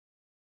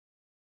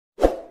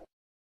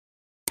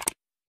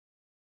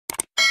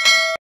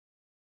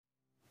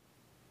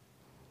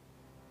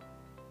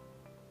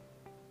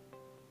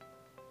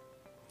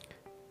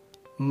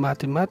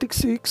Mathematics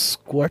 6,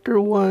 Quarter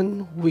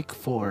 1, Week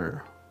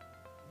 4.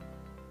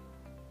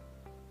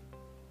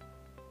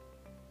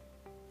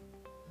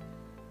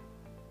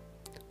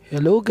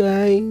 Hello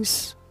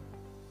guys!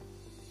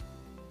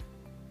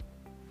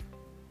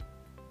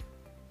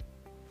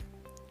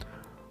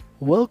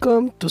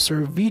 Welcome to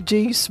Sir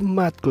Veejay's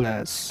math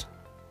class.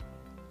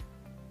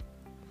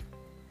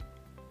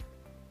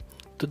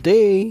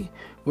 Today,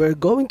 we're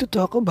going to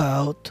talk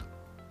about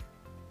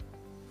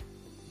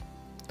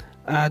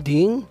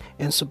adding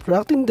and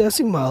subtracting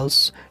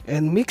decimals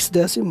and mixed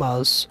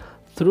decimals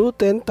through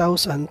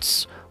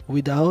 10,000ths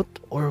without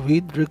or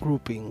with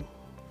regrouping.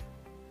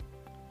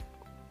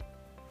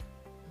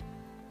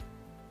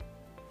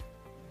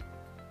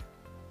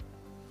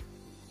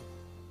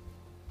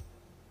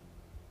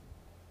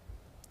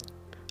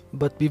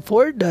 But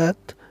before that,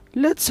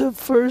 let's have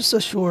first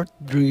a short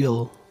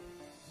drill.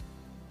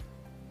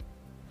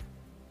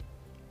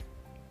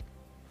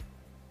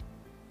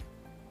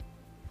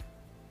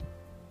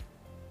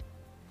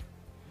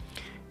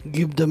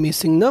 Give the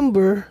missing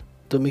number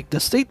to make the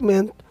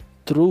statement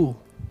true.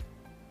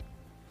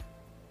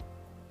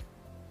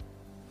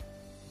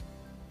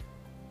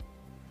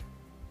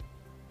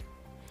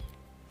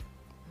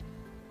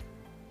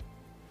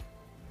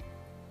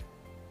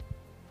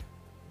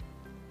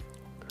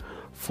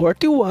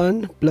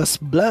 "41 plus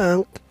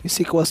blank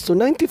is equals to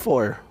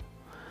 94.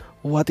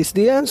 What is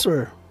the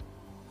answer?"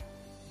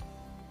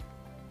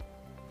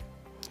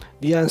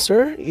 The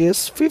answer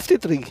is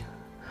 53.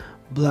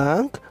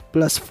 Blank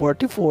plus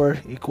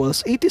 44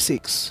 equals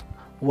 86.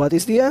 What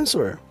is the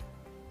answer?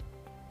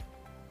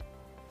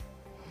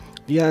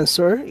 The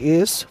answer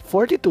is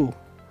 42.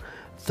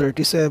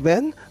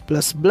 37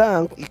 plus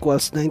blank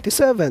equals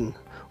 97.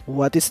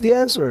 What is the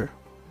answer?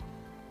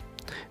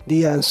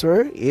 The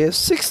answer is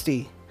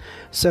 60.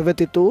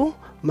 72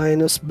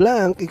 minus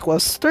blank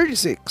equals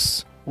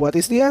 36. What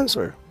is the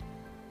answer?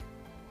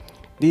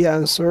 The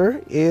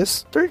answer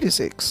is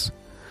 36.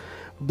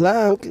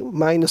 Blank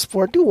minus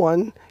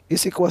 41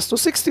 is equals to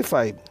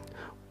 65.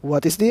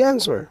 What is the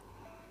answer?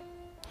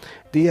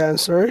 The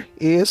answer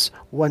is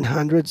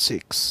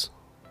 106.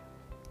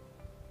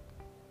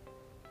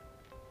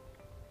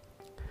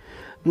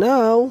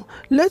 Now,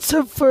 let's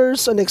have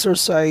first an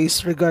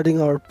exercise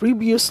regarding our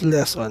previous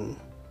lesson.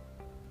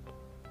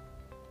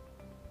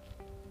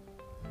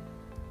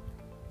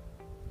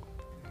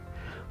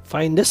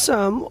 Find the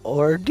sum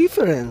or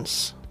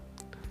difference.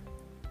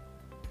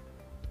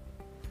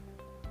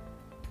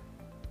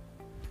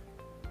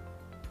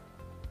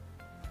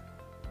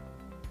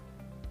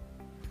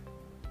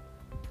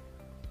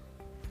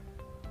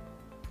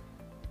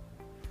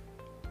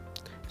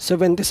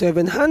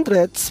 "77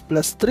 hundredths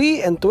plus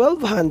 3 and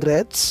 12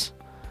 hundredths,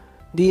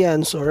 the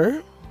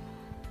answer,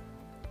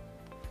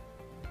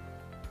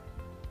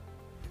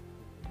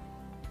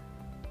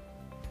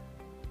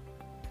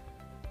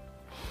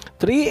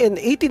 "3 and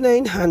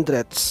 89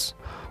 hundredths,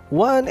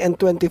 1 and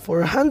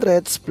 24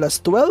 hundredths plus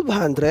 12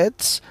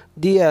 hundredths,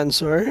 the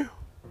answer,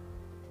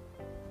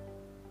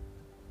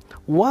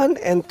 1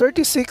 and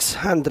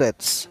 36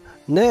 hundredths.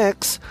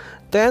 Next,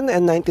 10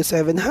 and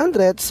 97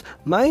 hundredths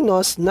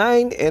minus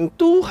 9 and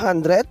 2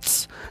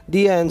 hundredths,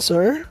 the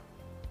answer,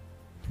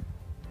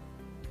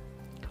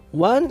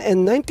 1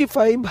 and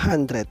 95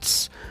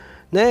 hundredths.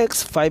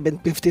 Next, 5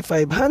 and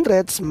 55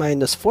 hundredths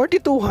minus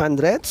 42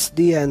 hundredths,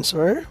 the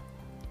answer,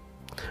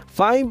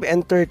 5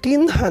 and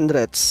 13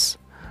 hundredths.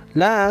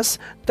 Last,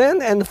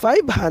 10 and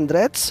 5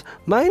 hundredths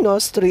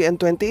minus 3 and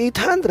 28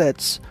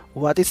 hundredths.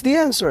 What is the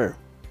answer?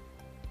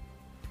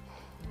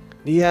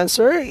 The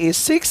answer is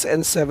 6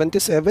 and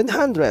 77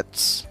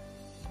 hundredths.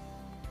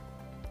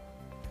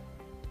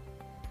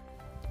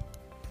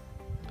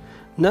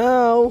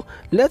 Now,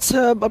 let's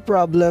have a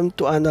problem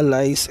to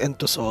analyze and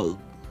to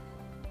solve.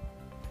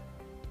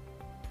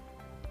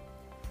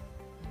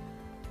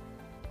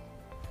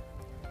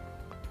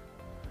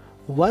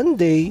 One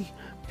day,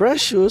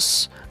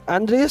 Precious,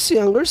 Andrea's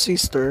younger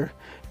sister,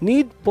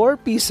 need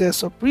 4 pieces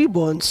of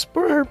ribbons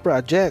for her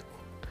project.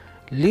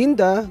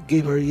 Linda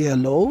gave her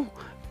yellow,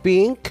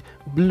 pink,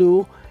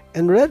 blue,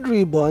 and red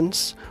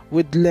ribbons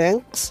with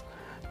lengths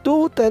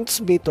 2/10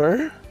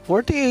 meter,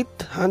 48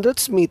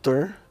 hundredths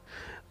meter,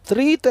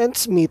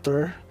 3/10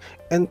 meter,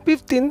 and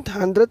 15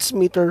 hundredths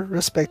meter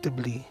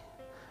respectively.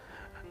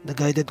 The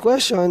guided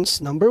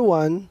questions: number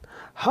 1,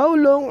 how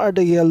long are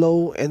the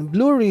yellow and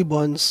blue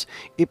ribbons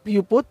if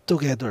you put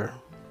together?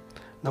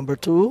 Number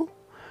 2,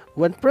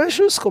 when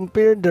Precious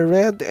compared the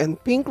red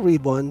and pink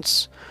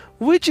ribbons,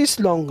 which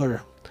is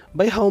longer?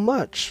 By how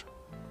much?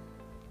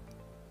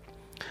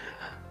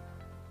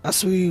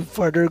 As we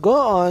further go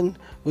on,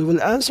 we will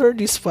answer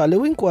these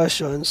following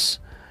questions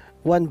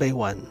one by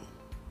one.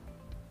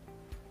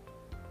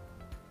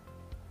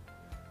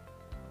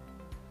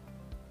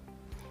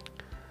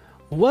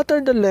 What are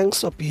the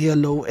lengths of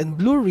yellow and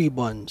blue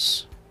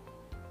ribbons?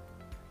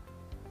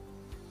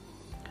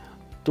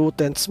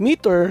 2/10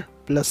 meter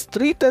plus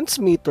 3/10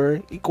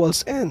 meter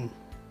equals n.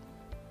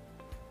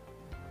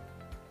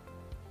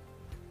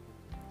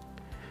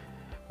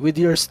 With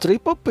your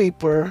strip of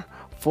paper,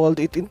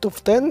 Fold it into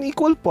 10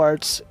 equal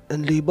parts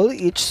and label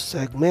each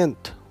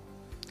segment.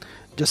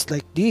 Just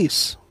like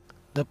this.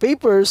 The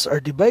papers are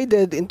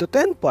divided into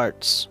 10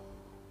 parts.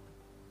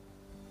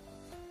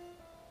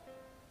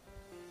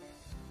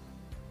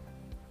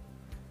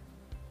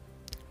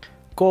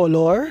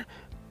 Color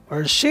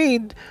or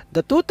shade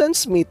the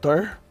 2/10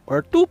 meter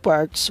or 2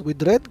 parts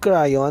with red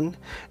crayon,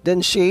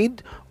 then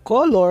shade,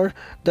 color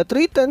the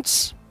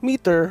 3/10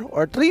 meter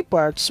or 3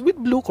 parts with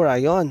blue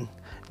crayon,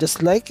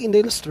 just like in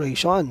the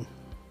illustration.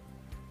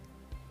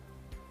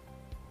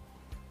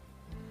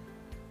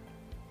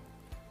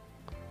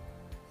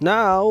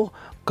 Now,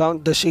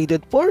 count the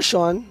shaded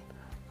portion.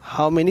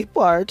 How many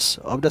parts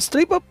of the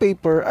strip of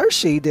paper are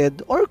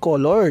shaded or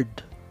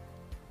colored?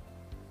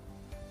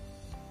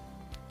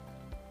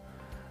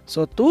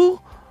 So 2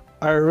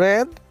 are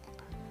red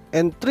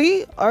and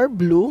 3 are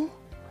blue.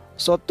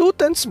 So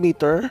 2/10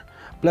 meter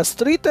plus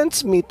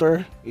 3/10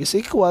 meter is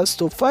equals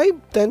to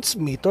 5/10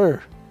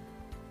 meter.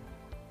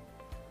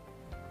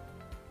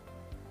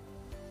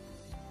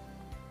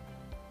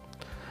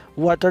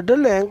 What are the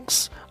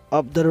lengths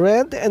of the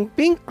red and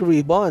pink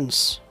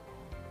ribbons?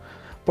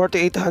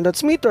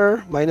 4800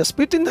 meter minus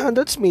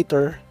 1500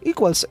 meter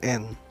equals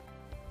n.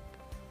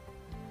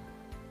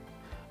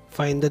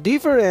 Find the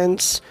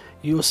difference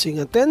using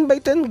a 10 by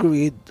 10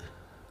 grid.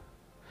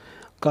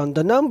 Count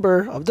the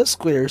number of the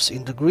squares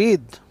in the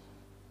grid.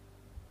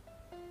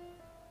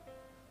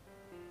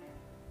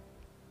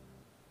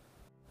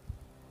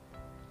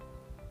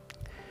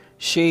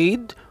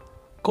 Shade,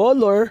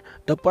 color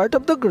the part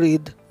of the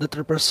grid that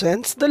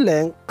represents the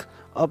length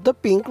of the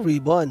pink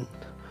ribbon.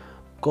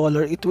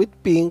 Color it with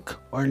pink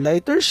or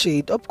lighter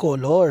shade of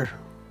color.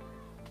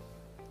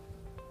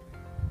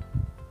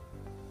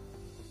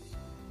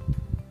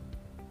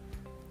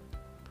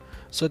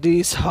 So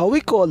this is how we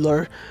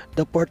color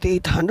the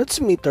 4800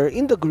 meter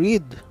in the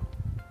grid.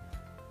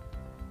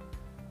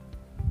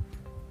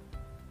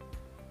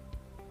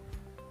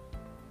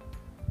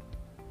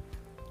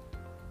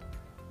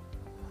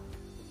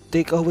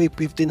 Take away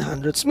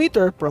 1500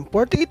 meter from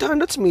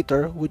 4800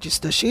 meter, which is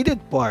the shaded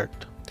part.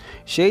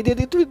 Shaded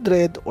it with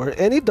red or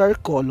any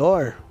dark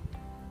color.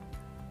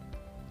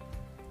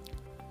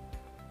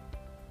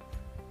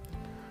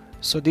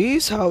 So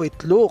this is how it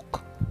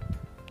look.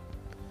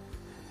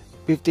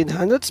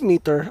 1500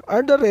 meter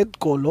are the red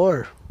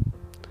color.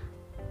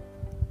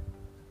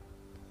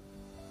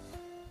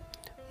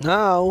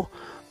 Now,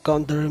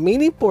 count the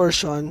remaining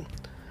portion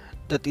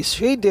that is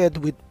shaded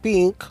with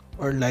pink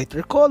or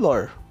lighter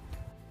color.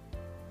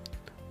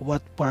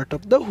 What part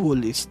of the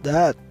whole is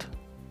that?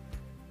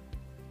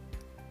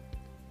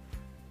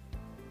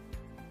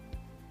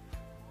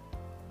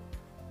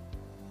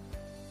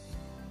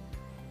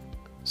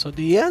 So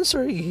the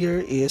answer here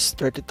is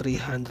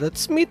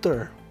 3300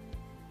 meter.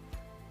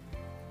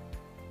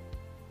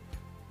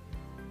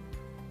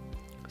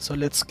 So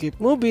let's keep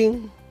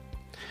moving.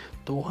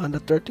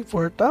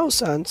 234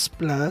 thousandths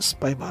plus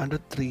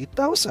 503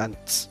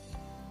 thousandths.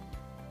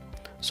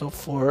 So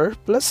 4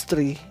 plus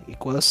 3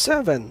 equals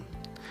 7.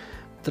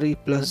 3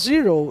 plus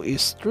 0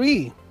 is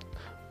 3.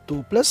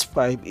 2 plus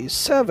 5 is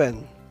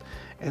 7.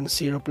 And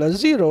 0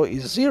 plus 0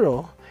 is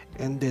 0.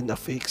 And then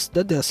affix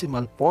the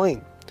decimal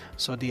point.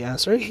 So the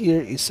answer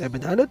here is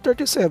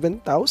 737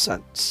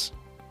 thousandths.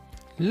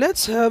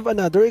 Let's have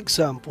another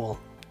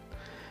example.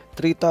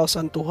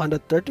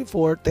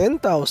 3,234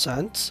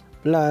 10,000ths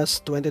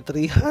plus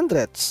 23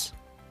 hundredths.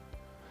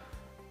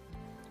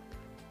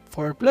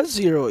 4 plus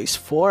 0 is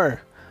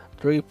 4.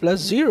 3 plus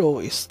 0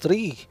 is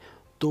 3.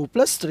 2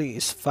 plus 3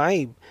 is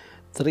 5.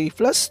 3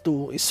 plus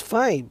 2 is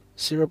 5.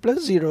 0 plus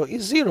 0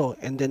 is 0.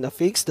 And then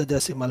affix the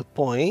decimal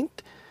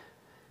point.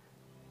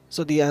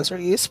 So the answer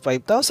is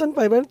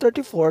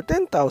 5,534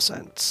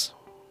 10,000ths.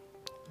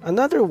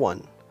 Another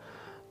one.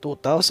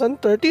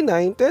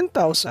 2,039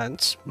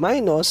 10,000ths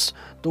minus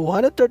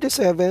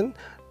 237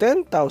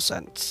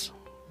 10,000ths.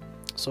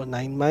 So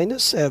 9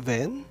 minus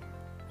 7,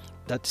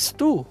 that's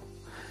 2.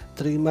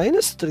 3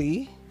 minus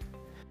 3,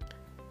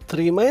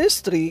 3 minus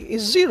 3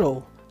 is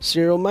 0.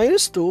 0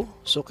 minus 2,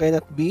 so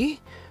cannot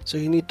be. So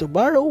you need to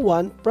borrow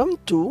 1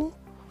 from 2.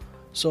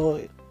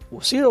 So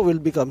 0 will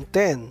become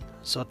 10.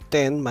 So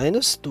 10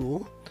 minus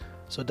 2,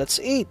 so that's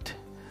 8.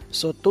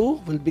 So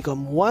 2 will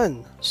become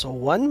 1. So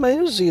 1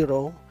 minus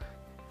 0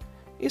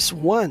 is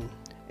 1.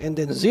 And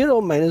then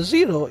 0 minus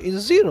 0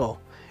 is 0.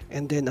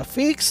 And then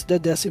affix the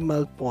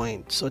decimal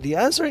point. So the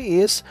answer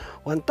is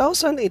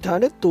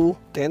 1,802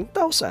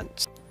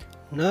 10,000ths.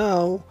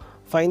 Now,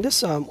 find the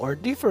sum or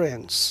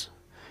difference.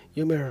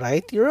 You may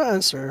write your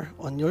answer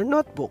on your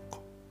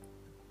notebook.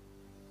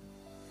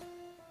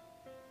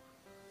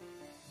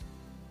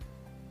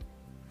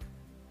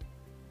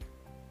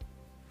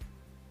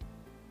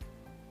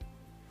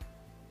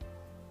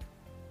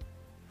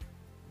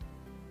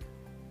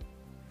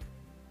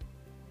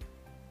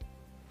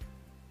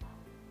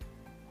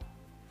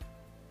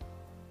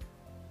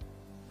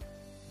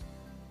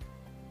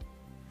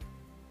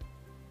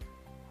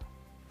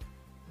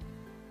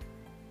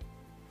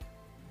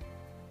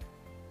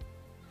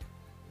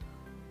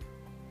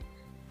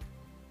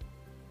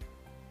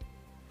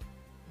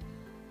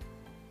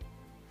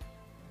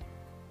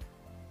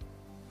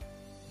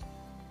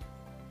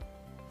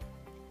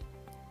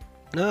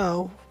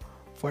 Now,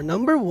 for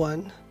number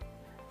 1,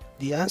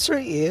 the answer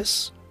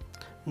is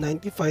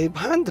 95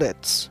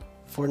 hundredths.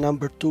 For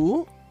number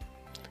 2,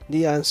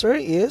 the answer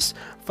is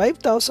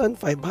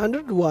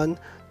 5,501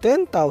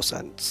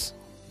 10,000ths.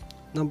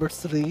 Number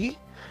 3,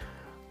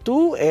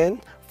 2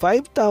 and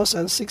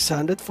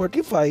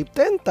 5,645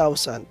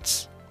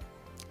 10,000ths.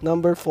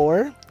 Number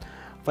 4,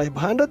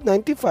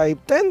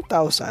 595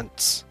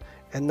 10,000ths.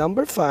 And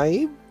number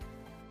 5,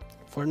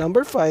 for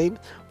number 5,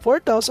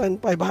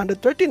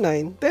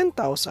 4,539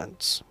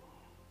 10,000ths.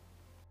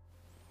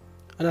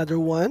 Another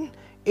one,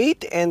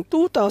 8 and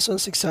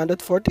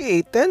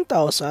 2,648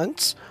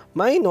 10,000ths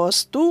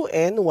minus 2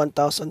 and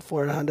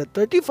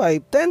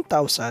 1,435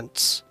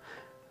 10,000ths.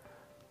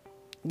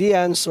 The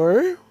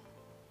answer,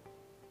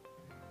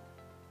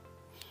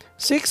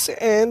 6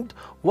 and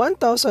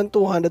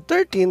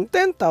 1,213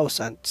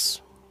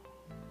 10,000ths.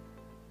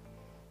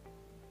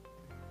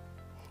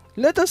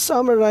 Let us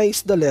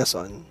summarize the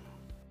lesson.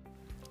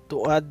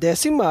 To add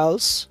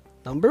decimals,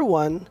 number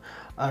 1,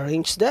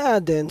 arrange the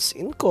addends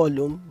in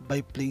column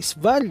by place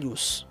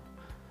values.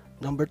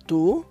 Number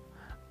 2,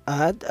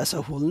 add as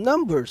a whole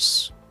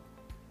numbers.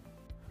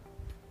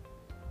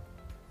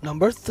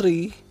 Number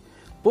 3,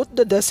 put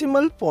the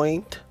decimal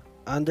point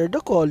under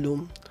the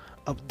column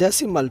of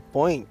decimal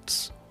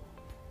points.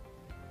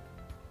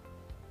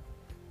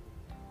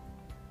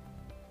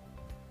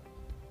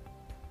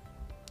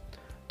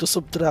 To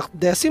subtract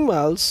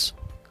decimals,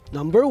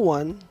 number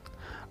 1,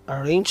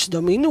 arrange the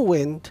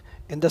minuend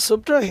and the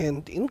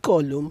subtrahend in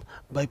column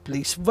by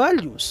place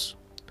values.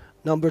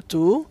 Number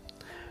 2,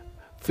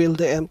 fill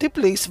the empty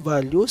place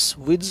values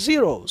with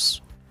zeros.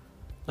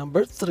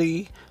 Number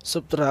 3,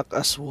 subtract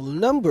as whole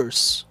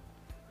numbers.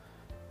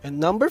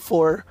 And number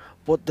 4,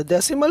 put the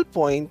decimal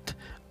point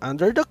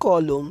under the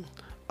column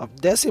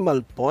of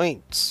decimal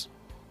points.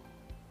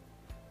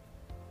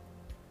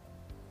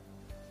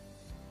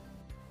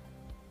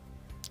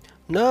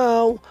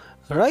 Now,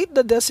 write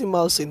the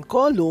decimals in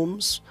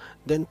columns,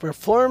 then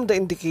perform the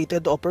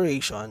indicated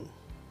operation.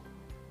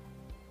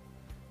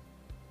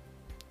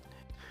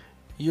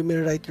 You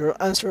may write your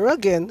answer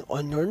again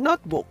on your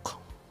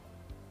notebook.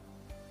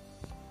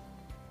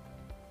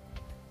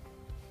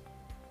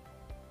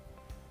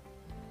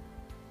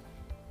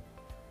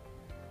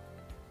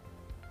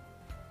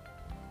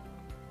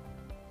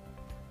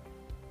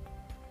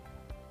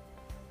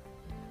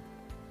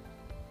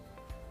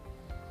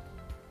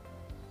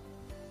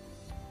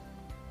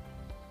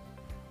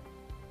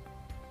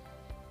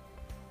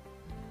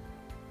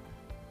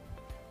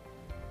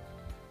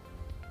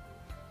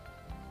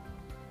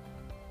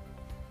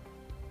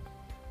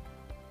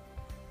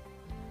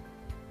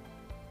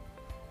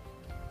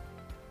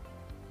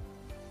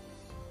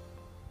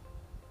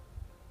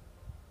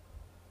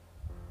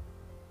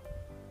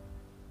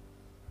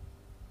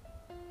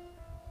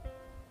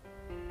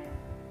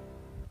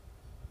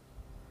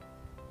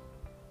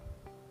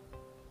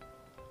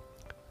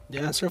 The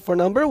answer for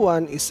number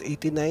 1 is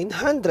 89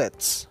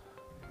 hundredths.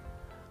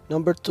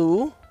 Number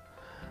 2,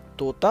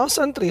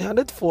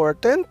 2,304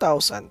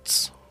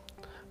 10,000ths.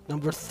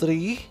 Number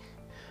 3,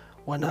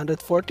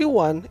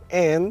 141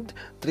 and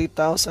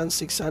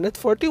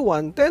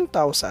 3,641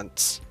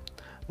 10,000ths.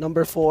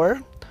 Number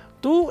 4,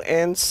 2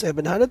 and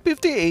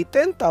 758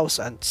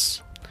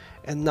 10,000ths.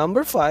 And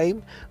number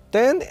 5,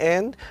 10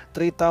 and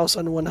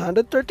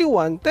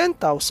 3,131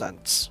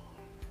 10,000ths.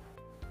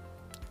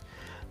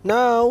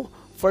 Now,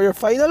 for your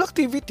final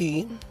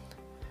activity,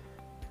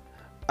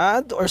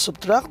 add or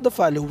subtract the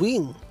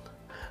following.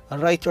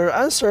 Write your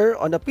answer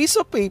on a piece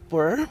of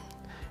paper,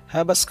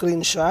 have a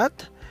screenshot,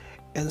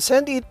 and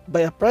send it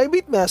by a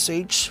private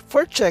message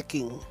for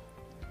checking.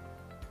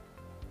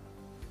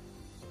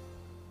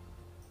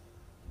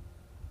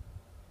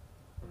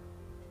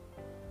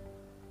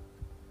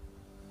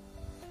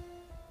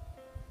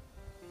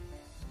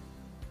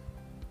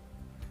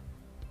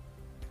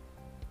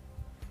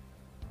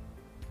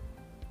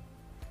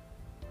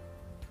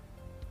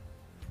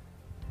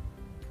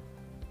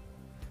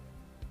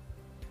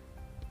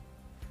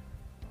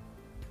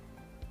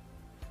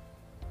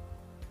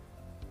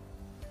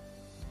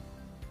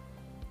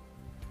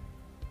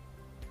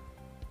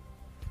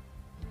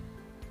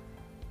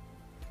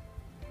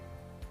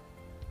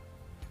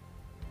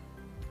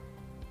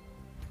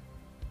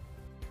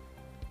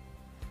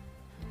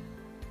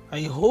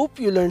 I hope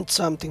you learned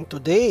something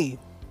today.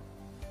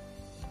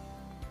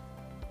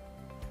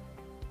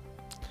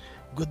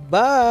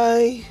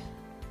 Goodbye!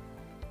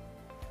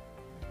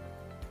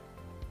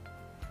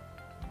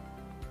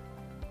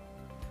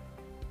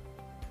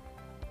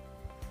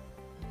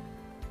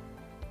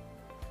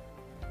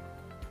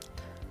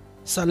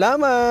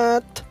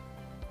 Salamat!